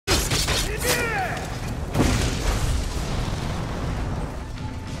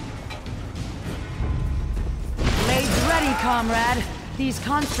comrade. These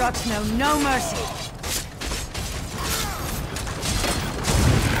constructs know no mercy.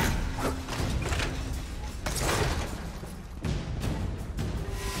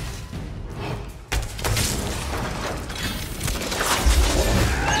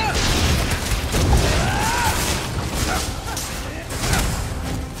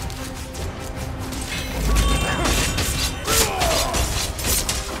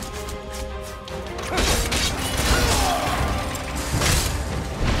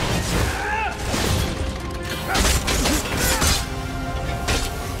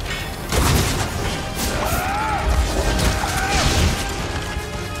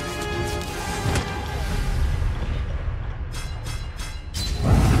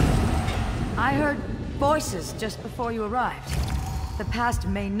 I heard voices just before you arrived. The past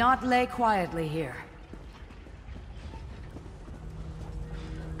may not lay quietly here.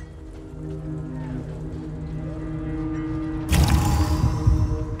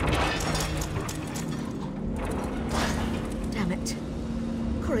 Damn it.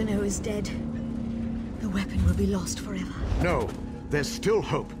 Corino is dead. The weapon will be lost forever. No, there's still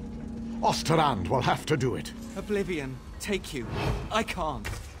hope. Osterrand will have to do it. Oblivion, take you. I can't.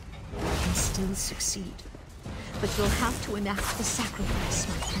 Can still succeed. But you'll have to enact the sacrifice,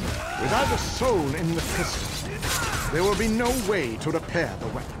 my friend. Without a soul in the crystal, there will be no way to repair the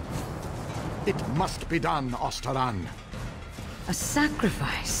weapon. It must be done, Osterrand. A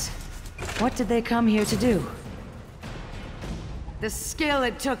sacrifice? What did they come here to do? The skill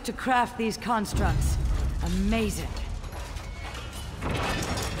it took to craft these constructs. Amazing.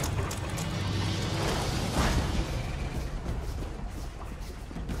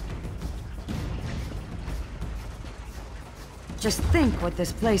 Just think what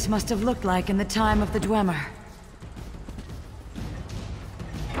this place must have looked like in the time of the Dwemer.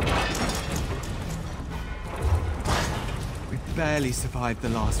 We barely survived the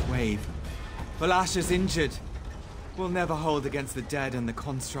last wave. Valasha's injured. We'll never hold against the dead and the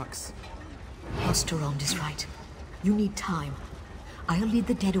constructs. Osterrand is right. You need time. I'll lead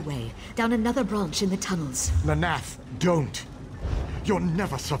the dead away, down another branch in the tunnels. Nanath, don't. You'll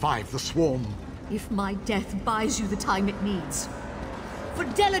never survive the swarm. If my death buys you the time it needs. For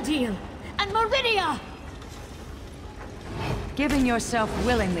Deladil and Meridia! Giving yourself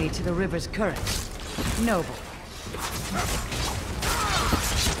willingly to the river's current. Noble.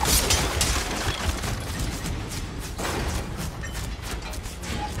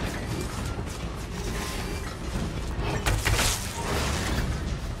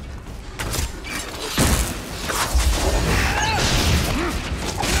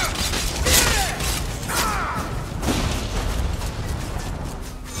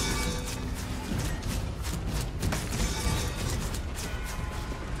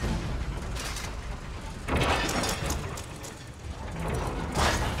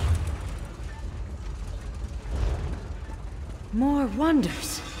 More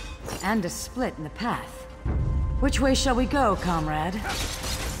wonders. And a split in the path. Which way shall we go, comrade?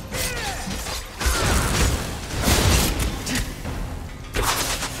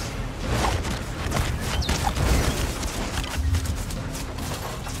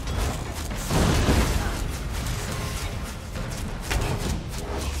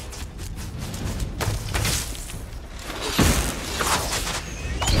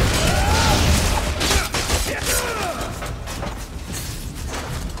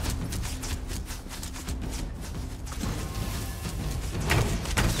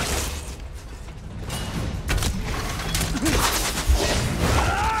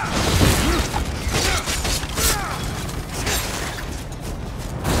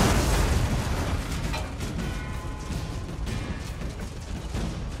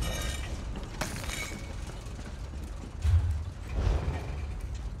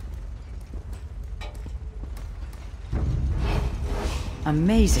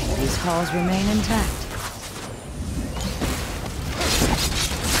 Amazing these halls remain intact.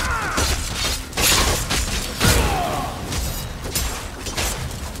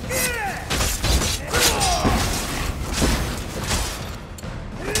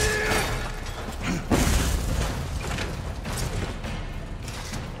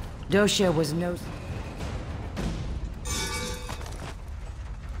 Dosha was no...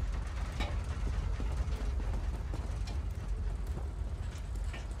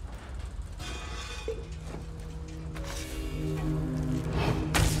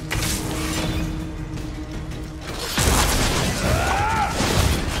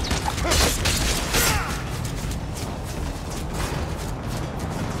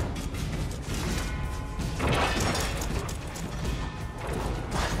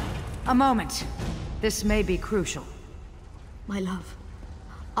 A moment. This may be crucial. My love,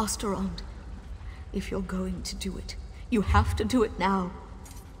 Osterond, if you're going to do it, you have to do it now.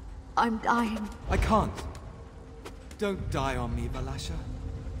 I'm dying. I can't. Don't die on me, Valasha.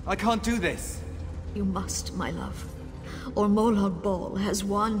 I can't do this. You must, my love. Or Molag Bal has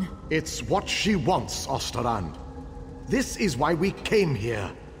won. It's what she wants, Osterand. This is why we came here.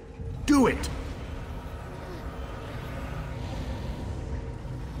 Do it!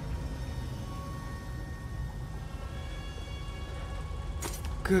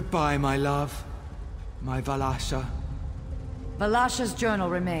 Goodbye, my love. My Valasha. Valasha's journal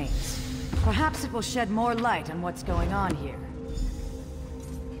remains. Perhaps it will shed more light on what's going on here.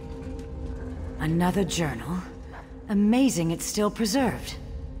 Another journal? Amazing it's still preserved.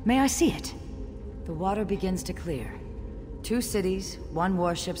 May I see it? The water begins to clear. 2 cities, 1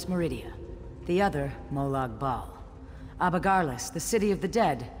 warship's Meridia. The other, Molag Bal. Abagarlis, the city of the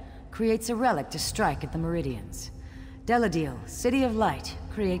dead, creates a relic to strike at the Meridians. Deladil, City of Light,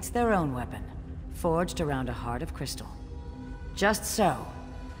 creates their own weapon, forged around a heart of crystal. Just so,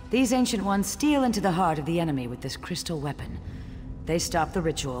 these Ancient Ones steal into the heart of the enemy with this crystal weapon. They stop the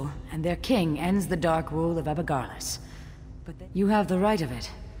ritual, and their king ends the dark rule of Abagarlis. But you have the right of it.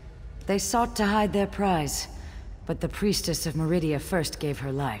 They sought to hide their prize, but the priestess of Meridia first gave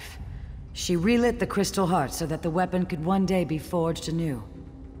her life. She relit the crystal heart so that the weapon could one day be forged anew.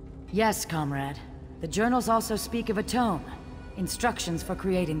 Yes, comrade. The journals also speak of a tome, instructions for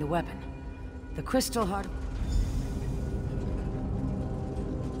creating the weapon. The crystal heart...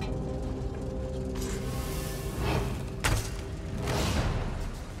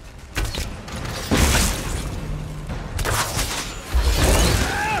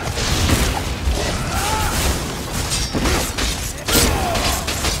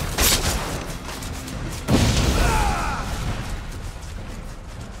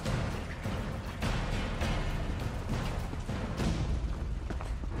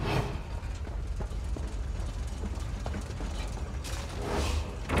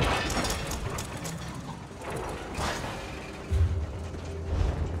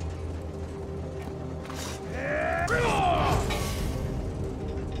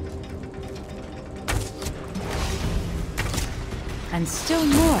 And still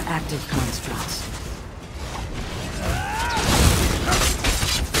more active constructs.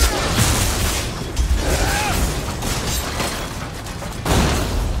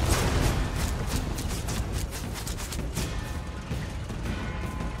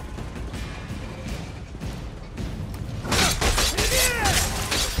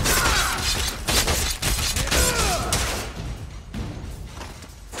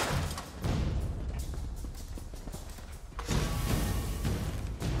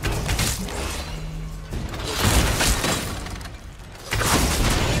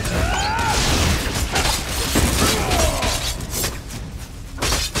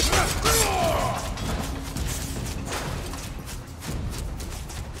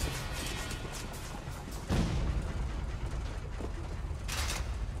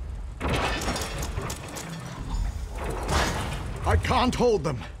 I can't hold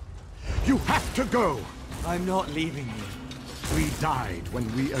them. You have to go. I'm not leaving you. We died when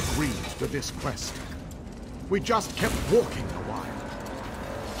we agreed to this quest. We just kept walking a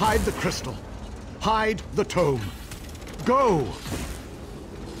while. Hide the crystal. Hide the tome. Go!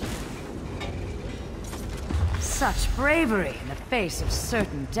 Such bravery in the face of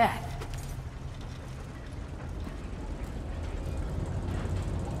certain death.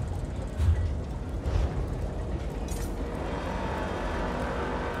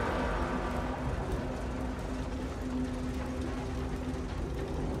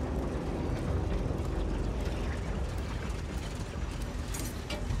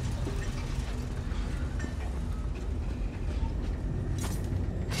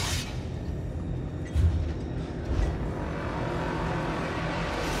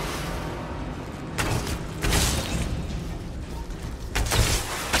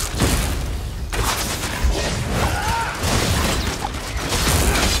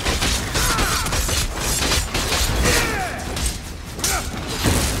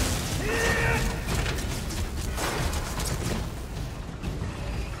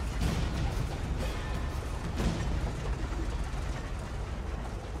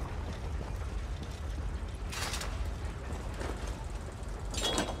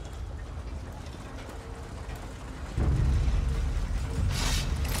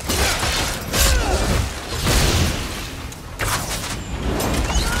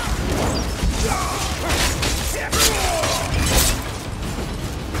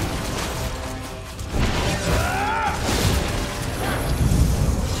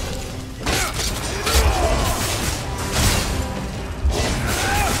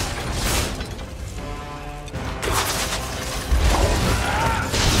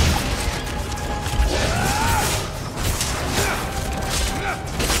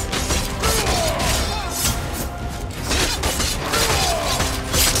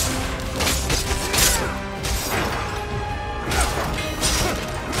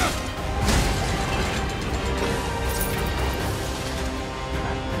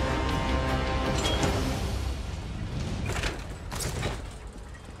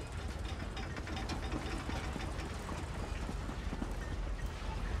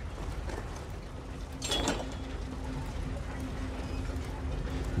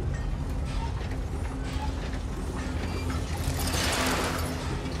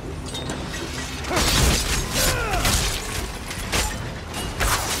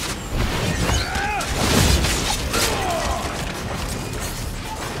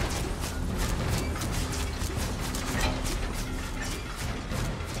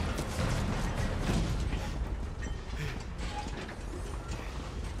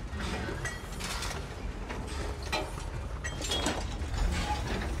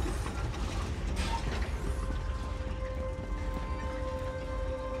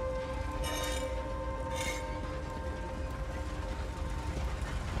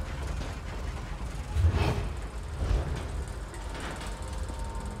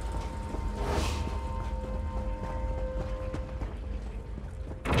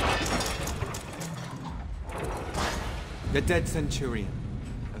 The dead Centurion.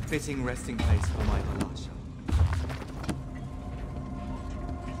 A fitting resting place for my Valasha.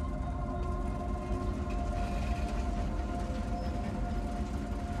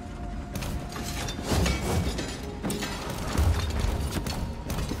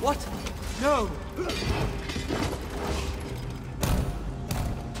 What? No!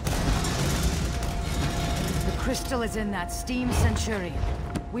 The crystal is in that steam Centurion.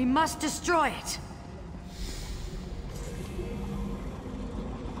 We must destroy it!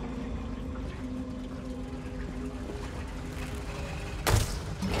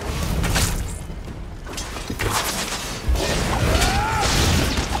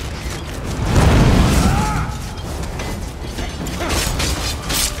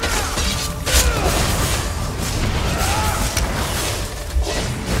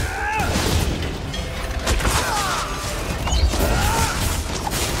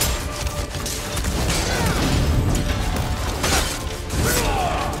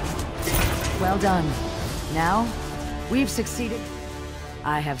 Well done. Now, we've succeeded.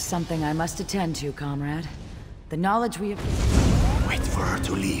 I have something I must attend to, comrade. The knowledge we have... Wait for her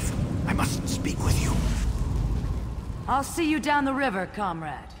to leave. I must speak with you. I'll see you down the river,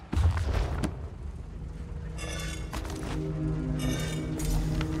 comrade.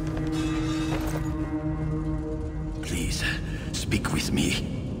 Please, speak with me.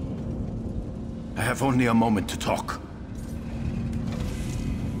 I have only a moment to talk.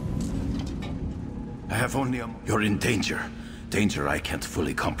 You're in danger. Danger I can't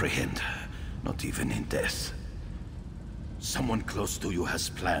fully comprehend. Not even in death. Someone close to you has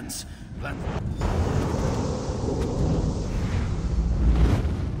plans.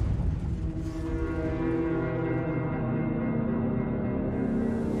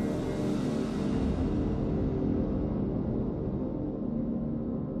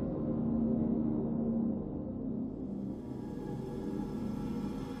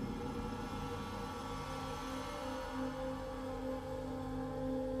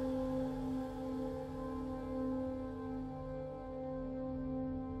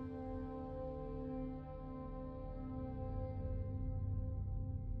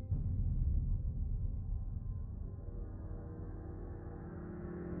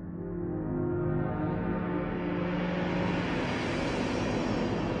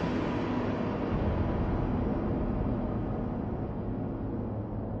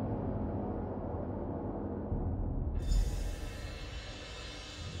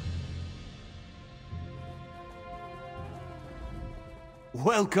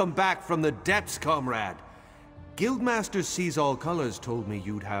 Welcome back from the depths, comrade. Guildmaster Sees All Colors told me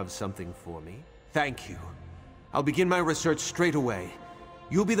you'd have something for me. Thank you. I'll begin my research straight away.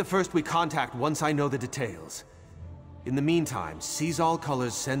 You'll be the first we contact once I know the details. In the meantime, Sees All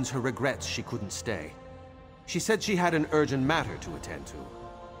Colors sends her regrets she couldn't stay. She said she had an urgent matter to attend to.